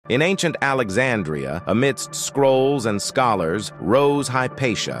In ancient Alexandria, amidst scrolls and scholars, rose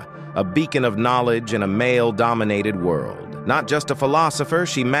Hypatia, a beacon of knowledge in a male-dominated world. Not just a philosopher,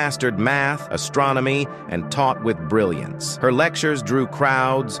 she mastered math, astronomy, and taught with brilliance. Her lectures drew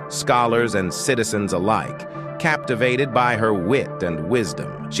crowds, scholars, and citizens alike, captivated by her wit and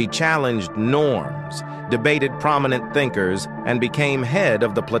wisdom. She challenged norms, debated prominent thinkers, and became head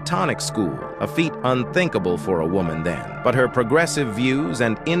of the Platonic school, a feat unthinkable for a woman then. But her progressive views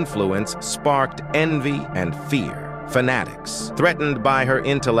and influence sparked envy and fear. Fanatics, threatened by her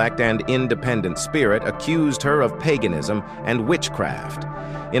intellect and independent spirit, accused her of paganism and witchcraft.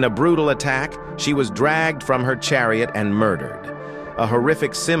 In a brutal attack, she was dragged from her chariot and murdered, a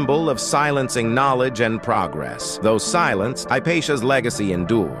horrific symbol of silencing knowledge and progress. Though silenced, Hypatia's legacy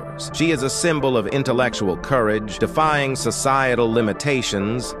endures. She is a symbol of intellectual courage, defying societal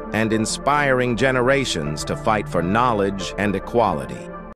limitations and inspiring generations to fight for knowledge and equality.